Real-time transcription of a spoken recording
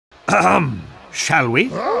Shall we?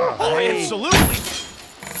 Oh, absolutely!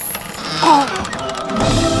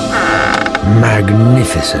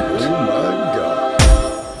 Magnificent.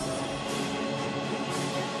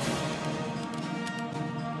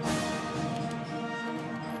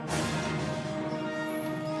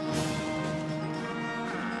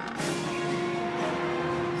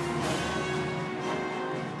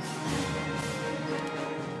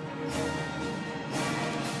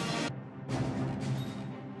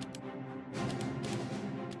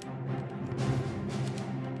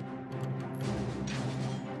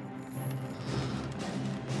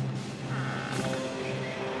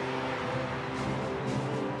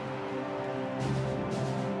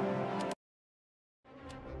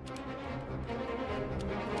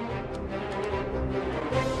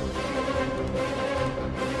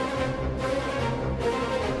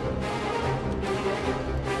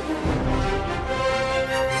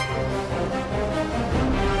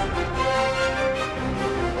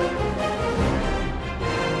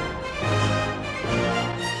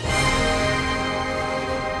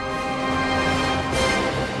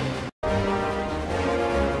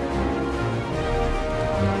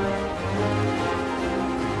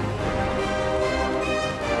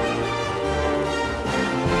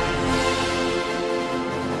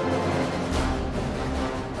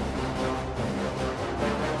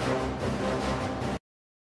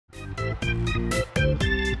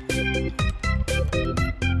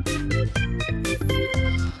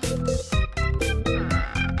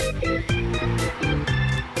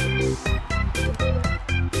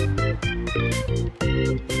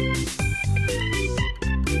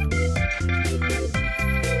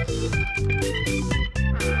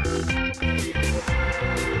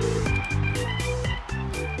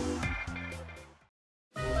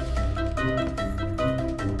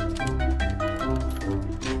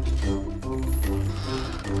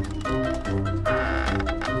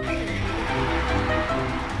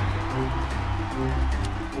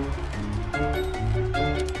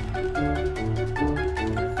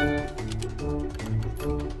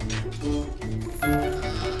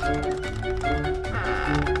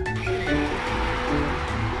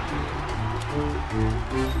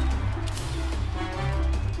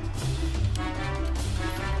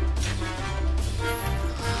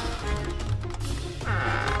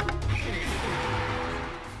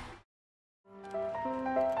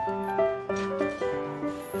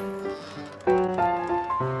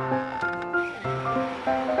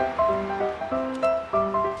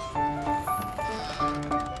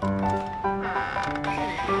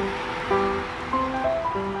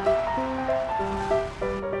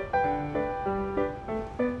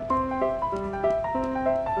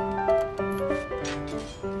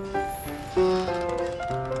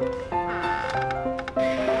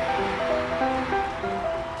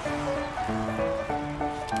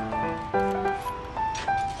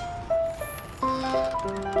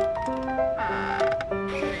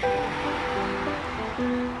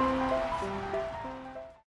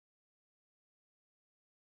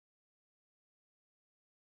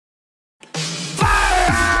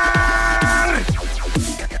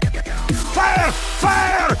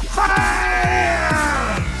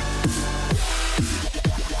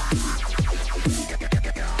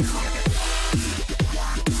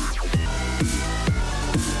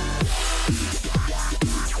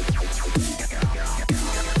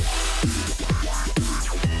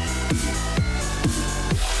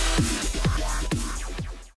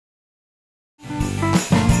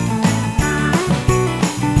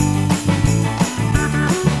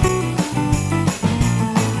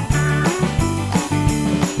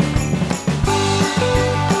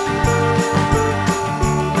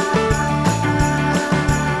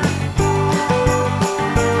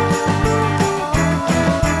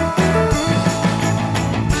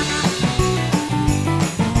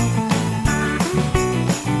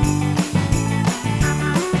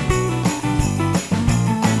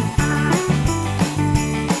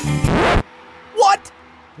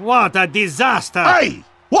 What a disaster! Hey!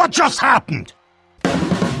 What just happened?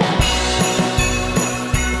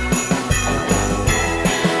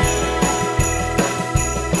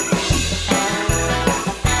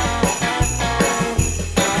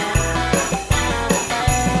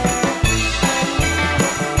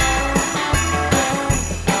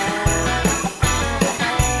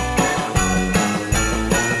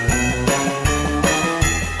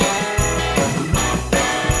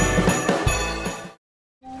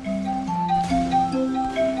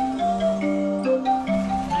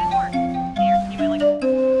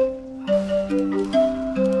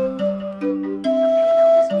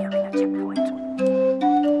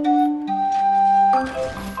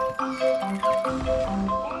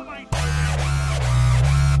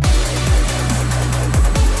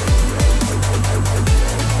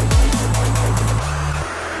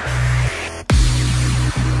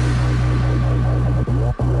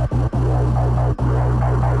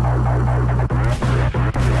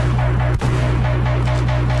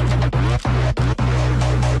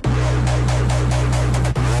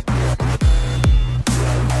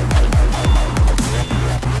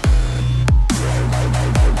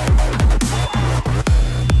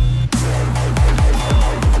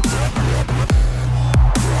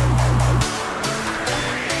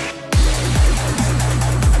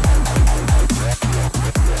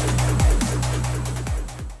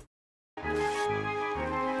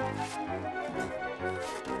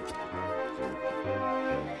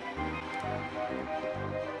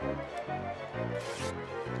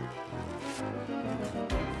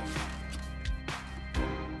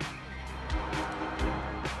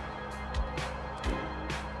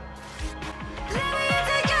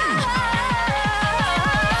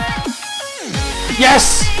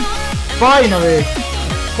 Yes! Finally!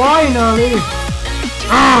 Finally!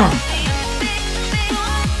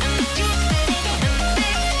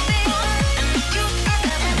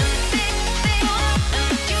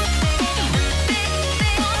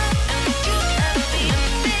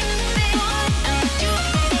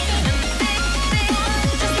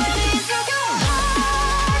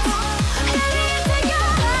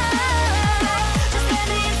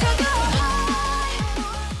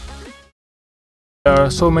 There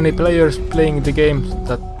are so many players playing the game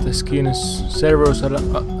that the skins servers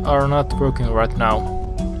are not working right now.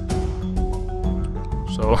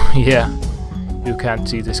 So yeah, you can't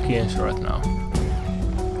see the skins right now.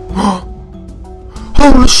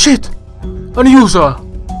 Holy shit! Unusual!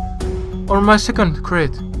 On my second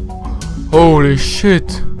crate. Holy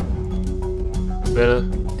shit! Well,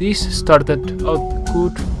 this started out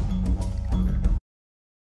good.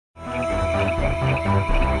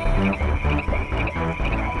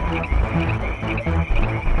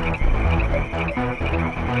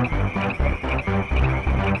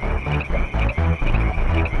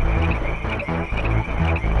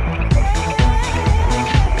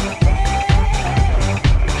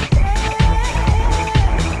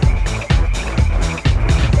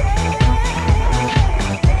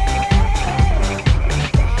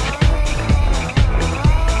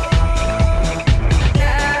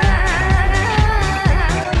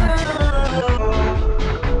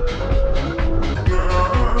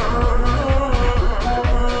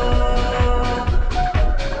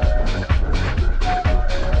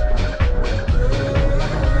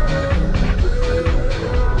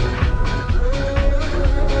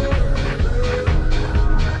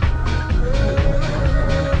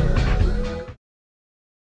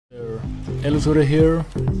 Illusory here.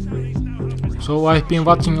 So I've been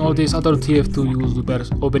watching all these other TF2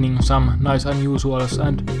 YouTubers opening some nice unusuals,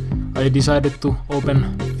 and I decided to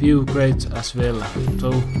open few crates as well.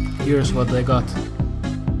 So here's what I got.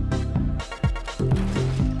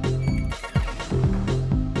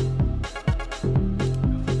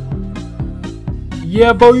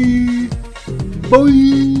 Yeah boy!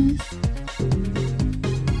 Boys!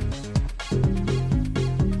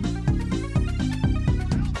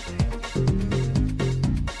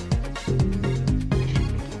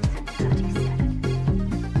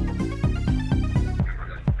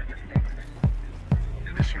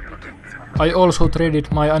 I also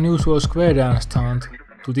traded my unusual square dance talent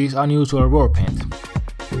to this unusual war paint.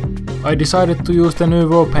 I decided to use the new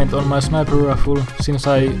war paint on my sniper rifle since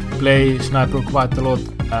I play sniper quite a lot,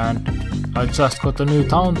 and I just got a new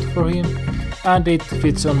talent for him and it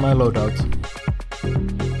fits on my loadout.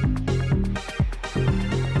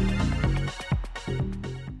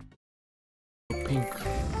 Pink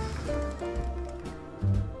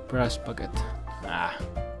brass bucket.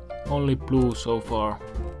 Only blue so far.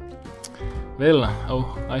 Well,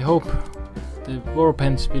 I hope the war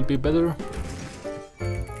paints will be better.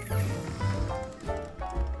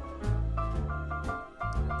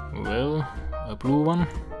 Well, a blue one.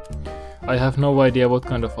 I have no idea what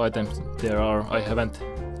kind of items there are. I haven't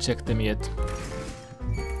checked them yet.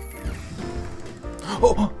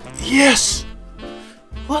 Oh, yes!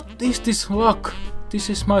 What is this luck?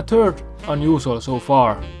 This is my third unusual so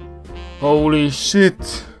far. Holy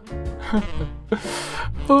shit!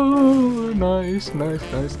 Oh, nice, nice,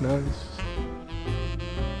 nice, nice.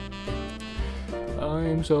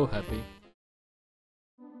 I'm so happy.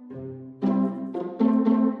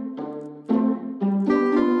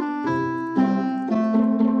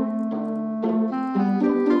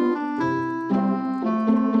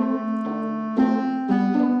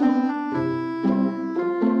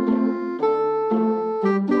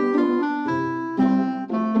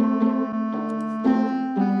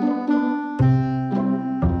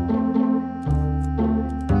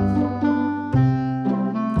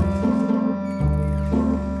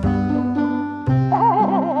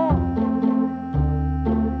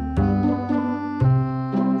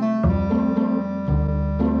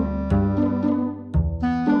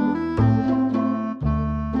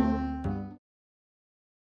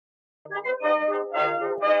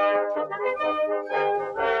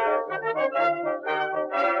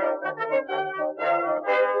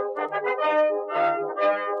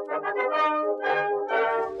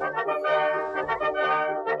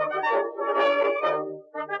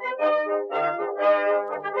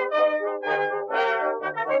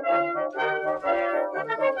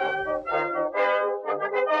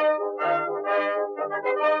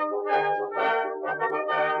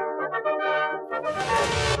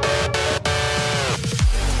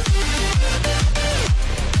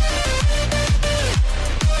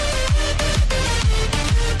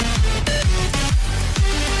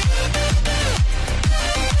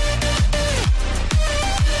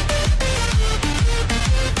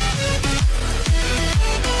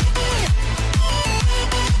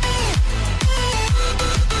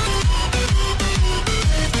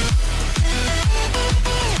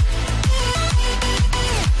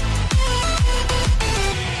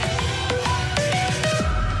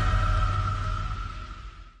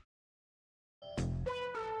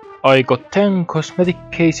 I got 10 cosmetic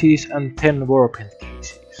cases and 10 warpaint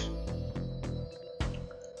cases.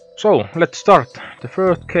 So, let's start the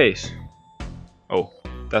first case. Oh,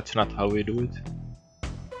 that's not how we do it.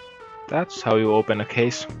 That's how you open a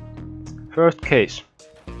case. First case.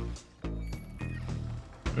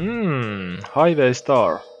 Highway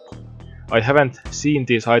Star. I haven't seen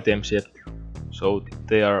these items yet, so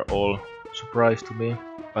they are all surprise to me.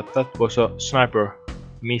 But that was a sniper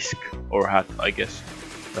misc or hat, I guess.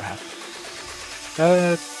 Perhaps.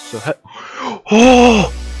 That's a hat.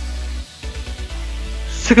 Oh!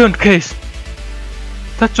 Second case.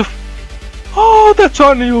 That's a. Oh, that's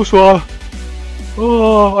unusual.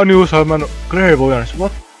 Oh, unusual man. Clairvoyance.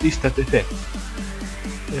 What is that effect?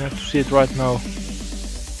 You have to see it right now.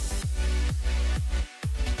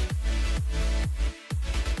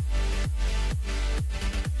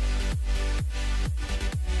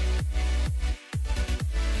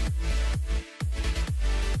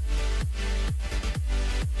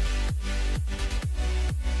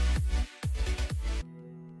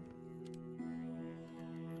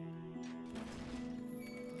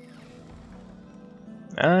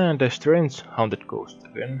 And a strange haunted ghost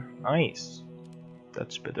again. Nice.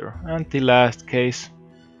 That's better. And the last case.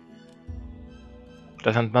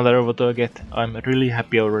 Doesn't matter what I get, I'm really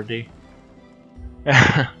happy already.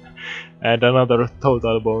 And another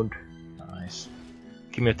total bond. Nice.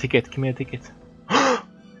 Give me a ticket, give me a ticket.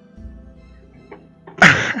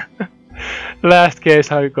 Last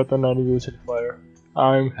case I got an unusual fire.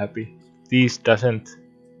 I'm happy. This doesn't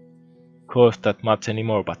cost that much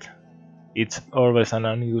anymore, but it's always an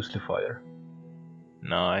unusual fire.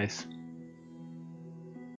 Nice.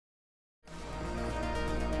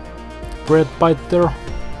 Bread biter.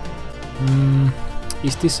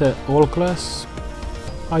 Is this a all class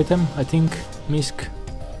item? I think misc.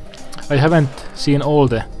 I haven't seen all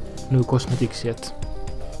the new cosmetics yet.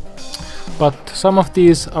 But some of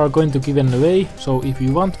these are going to give away, so if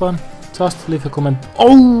you want one, just leave a comment.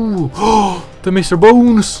 Oh! The Mr.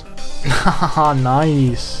 Bones!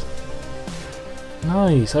 Nice!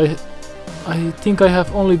 Nice, I think I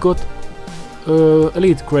have only got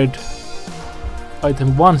elite grade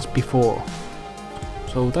item once before,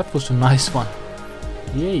 so that was a nice one.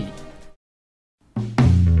 Yay!